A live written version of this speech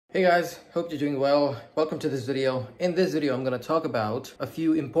Hey guys, hope you're doing well. Welcome to this video. In this video, I'm going to talk about a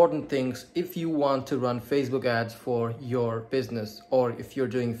few important things if you want to run Facebook ads for your business or if you're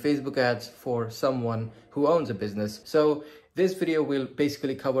doing Facebook ads for someone who owns a business. So this video will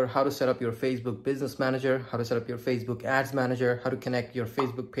basically cover how to set up your Facebook business manager, how to set up your Facebook ads manager, how to connect your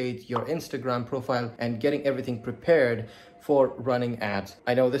Facebook page, your Instagram profile, and getting everything prepared for running ads.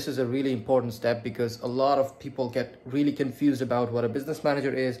 I know this is a really important step because a lot of people get really confused about what a business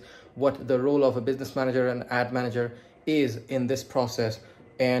manager is, what the role of a business manager and ad manager is in this process.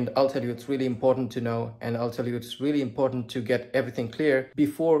 And I'll tell you, it's really important to know, and I'll tell you, it's really important to get everything clear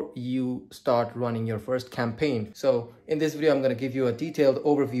before you start running your first campaign. So in this video, I'm going to give you a detailed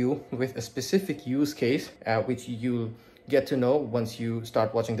overview with a specific use case, which you'll get to know once you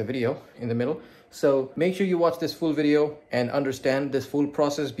start watching the video in the middle. So make sure you watch this full video and understand this full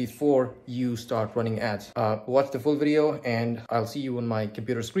process before you start running ads. Watch the full video and I'll see you on my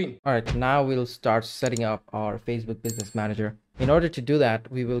computer screen. All right, now we'll start setting up our Facebook Business Manager. In order to do that,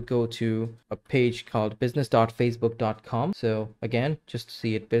 we will go to a page called business.facebook.com. So again, just to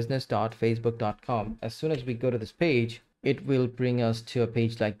see it, business.facebook.com. As soon as we go to this page, it will bring us to a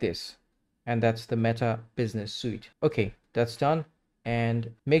page like this. And that's the Meta Business Suite. Okay, that's done. And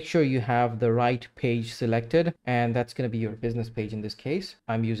make sure you have the right page selected, and that's going to be your business page. In this case,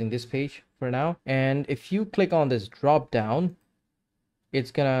 I'm using this page for now. And if you click on this drop down, it's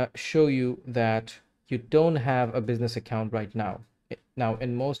going to show you that you don't have a business account right now. Now,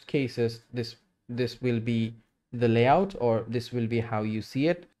 in most cases, this will be the layout, or this will be how you see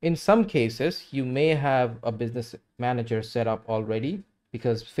it. In some cases, you may have a business manager set up already,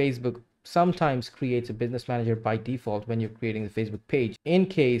 because Facebook sometimes creates a business manager by default when you're creating the Facebook page. In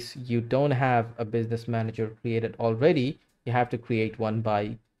case you don't have a business manager created already, you have to create one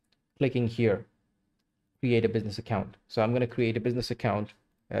by clicking here, create a business account. So I'm going to create a business account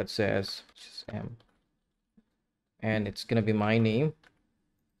that says M, and it's going to be my name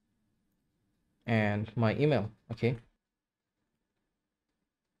and my email. Okay.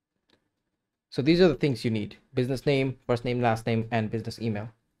 So these are the things you need: business name, first name, last name, and business email.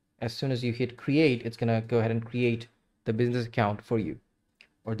 As soon as you hit create, it's going to go ahead and create the business account for you,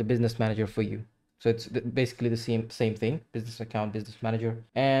 or the business manager for you. So it's basically the same thing: business account, business manager.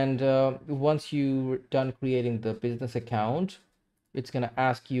 And once you're done creating the business account, it's going to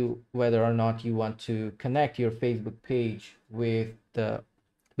ask you whether or not you want to connect your Facebook page with the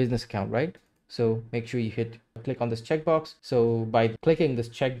business account, right? So make sure you click on this checkbox. So by clicking this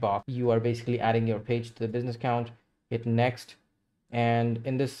checkbox, you are basically adding your page to the business account. Hit next. And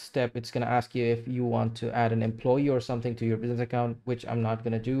in this step, it's going to ask you if you want to add an employee or something to your business account, which I'm not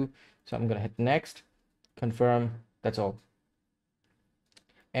going to do. So I'm going to hit next, confirm. That's all.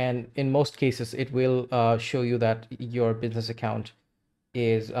 And in most cases, it will show you that your business account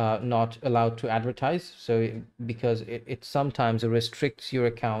is not allowed to advertise. So because it sometimes restricts your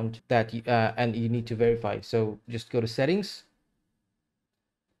account that and you need to verify. So just go to settings.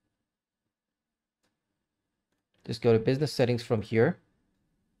 Just go to business settings from here.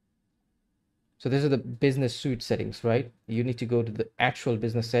 So this is the business suite settings, right? You need to go to the actual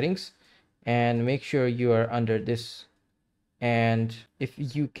business settings and make sure you are under this. And if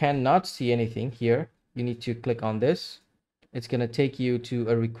you cannot see anything here, you need to click on this. It's going to take you to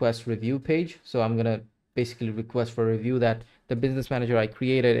a request review page. So I'm going to basically request for review that the business manager I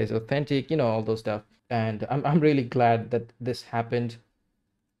created is authentic, all those stuff. And I'm really glad that this happened,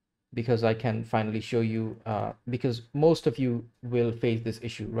 because I can finally show you, because most of you will face this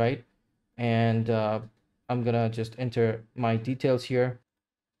issue, right? And I'm gonna just enter my details here.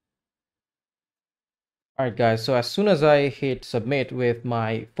 All right, guys, so as soon as I hit submit with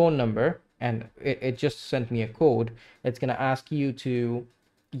my phone number, and it just sent me a code, it's gonna ask you to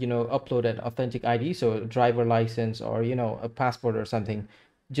upload an authentic ID, so a driver license or a passport or something,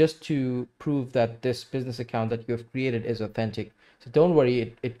 just to prove that this business account that you have created is authentic. So don't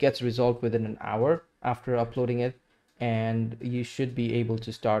worry, it gets resolved within an hour after uploading it, and you should be able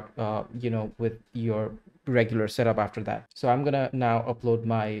to start with your regular setup after that. So I'm gonna now upload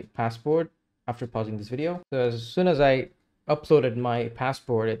my passport after pausing this video. So as soon as I uploaded my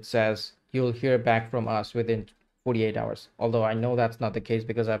passport, it says you'll hear back from us within 48 hours. Although I know that's not the case,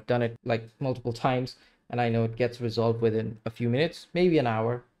 because I've done it like multiple times, and I know it gets resolved within a few minutes, maybe an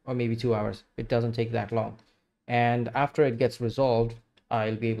hour or maybe 2 hours. It doesn't take that long. And after it gets resolved,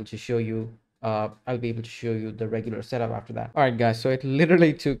 I'll be able to show you the regular setup after that. All right, guys, so it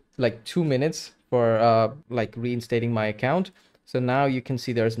literally took like 2 minutes for like reinstating my account. So now you can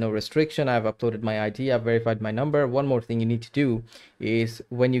see there's no restriction. I've uploaded my ID, I've verified my number. One more thing you need to do is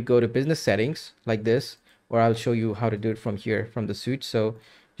when you go to business settings like this, or I'll show you how to do it from here, from the suite. So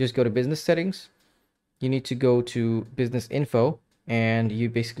just go to business settings. You need to go to business info, and you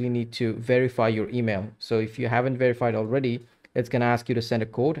basically need to verify your email. So if you haven't verified already, it's going to ask you to send a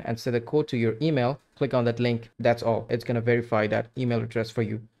code, and send a code to your email. Click on that link. That's all. It's going to verify that email address for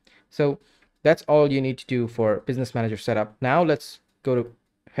you. So that's all you need to do for business manager setup. Now let's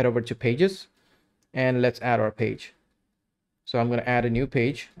head over to pages, and let's add our page. So I'm going to add a new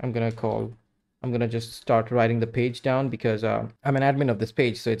page. I'm going to just start writing the page down because I'm an admin of this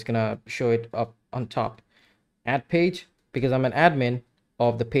page. So it's going to show it up on top. Add page, because I'm an admin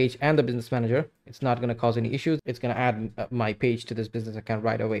of the page and the business manager. It's not going to cause any issues. It's going to add my page to this business account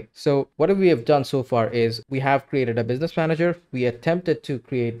right away. So what we have done so far is we have created a business manager. We attempted to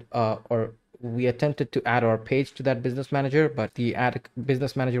create we attempted to add our page to that business manager, but the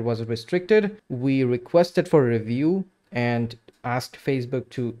business manager was restricted. We requested for a review and asked Facebook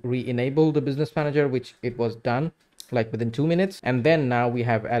to re-enable the business manager, which it was done like within 2 minutes. And then now we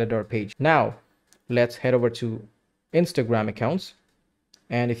have added our page. Now let's head over to Instagram accounts.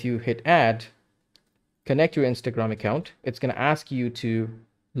 And if you hit add, connect your Instagram account, it's going to ask you to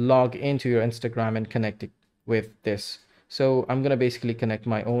log into your Instagram and connect it with this. So I'm going to basically connect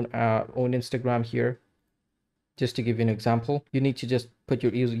my own Instagram here. Just to give you an example, you need to just put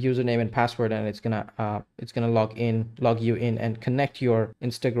your username and password, and it's gonna log you in and connect your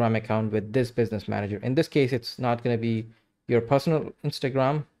Instagram account with this business manager. In this case, it's not going to be your personal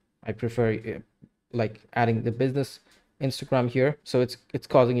Instagram. I prefer like adding the business Instagram here. So it's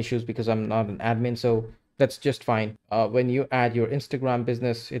causing issues because I'm not an admin. So that's just fine. When you add your Instagram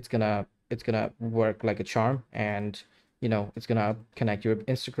business, it's gonna work like a charm, and it's gonna connect your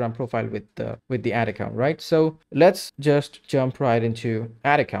Instagram profile with the ad account, right? So let's just jump right into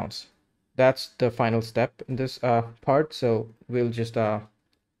ad accounts. That's the final step in this part. So we'll just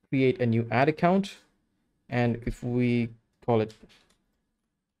create a new ad account, and if we call it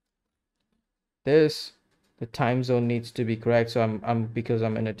this, the time zone needs to be correct. So because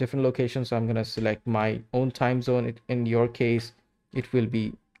I'm in a different location, so I'm gonna select my own time zone. In your case, it will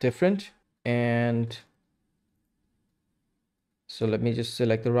be different. And so let me just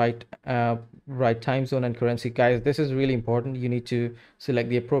select the right time zone and currency. Guys, this is really important. You need to select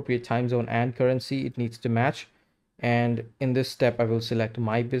the appropriate time zone and currency. It needs to match. And in this step, I will select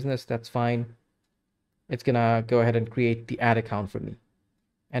my business. That's fine. It's gonna go ahead and create the ad account for me.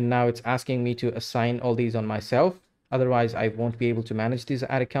 And now it's asking me to assign all these on myself. Otherwise, I won't be able to manage this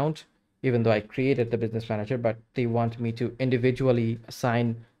ad account, even though I created the business manager, but they want me to individually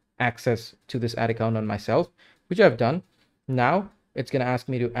assign access to this ad account on myself, which I've done. Now it's going to ask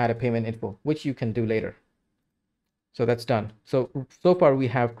me to add a payment info, which you can do later. So that's done. So far we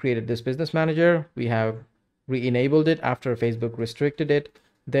have created this business manager. We have re-enabled it after Facebook restricted it.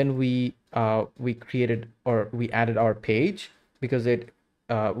 Then we added our page because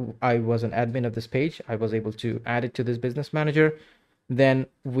I was an admin of this page. I was able to add it to this business manager. Then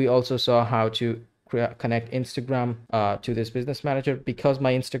we also saw how to connect Instagram to this business manager. Because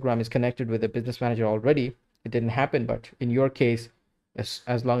my Instagram is connected with the business manager already, it didn't happen. But in your case,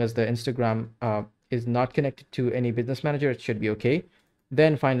 as long as the Instagram is not connected to any business manager, it should be okay.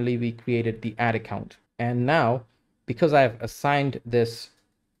 Then finally, we created the ad account. And now, because I've assigned this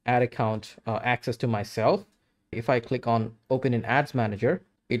ad account access to myself, if I click on open in ads manager,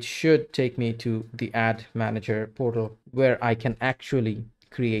 it should take me to the ad manager portal where I can actually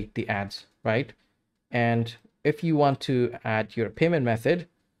create the ads, right? And if you want to add your payment method,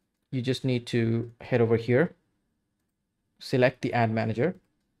 you just need to head over here, select the ad manager,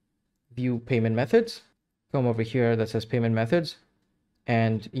 view payment methods, come over here that says payment methods,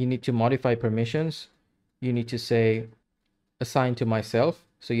 and you need to modify permissions. You need to say assign to myself.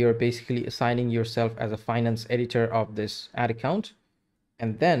 So you're basically assigning yourself as a finance editor of this ad account.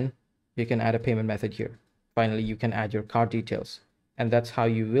 And then you can add a payment method here. Finally, you can add your card details. And that's how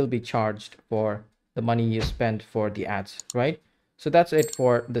you will be charged for the money you spend for the ads, right? So that's it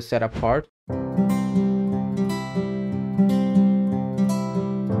for the setup part.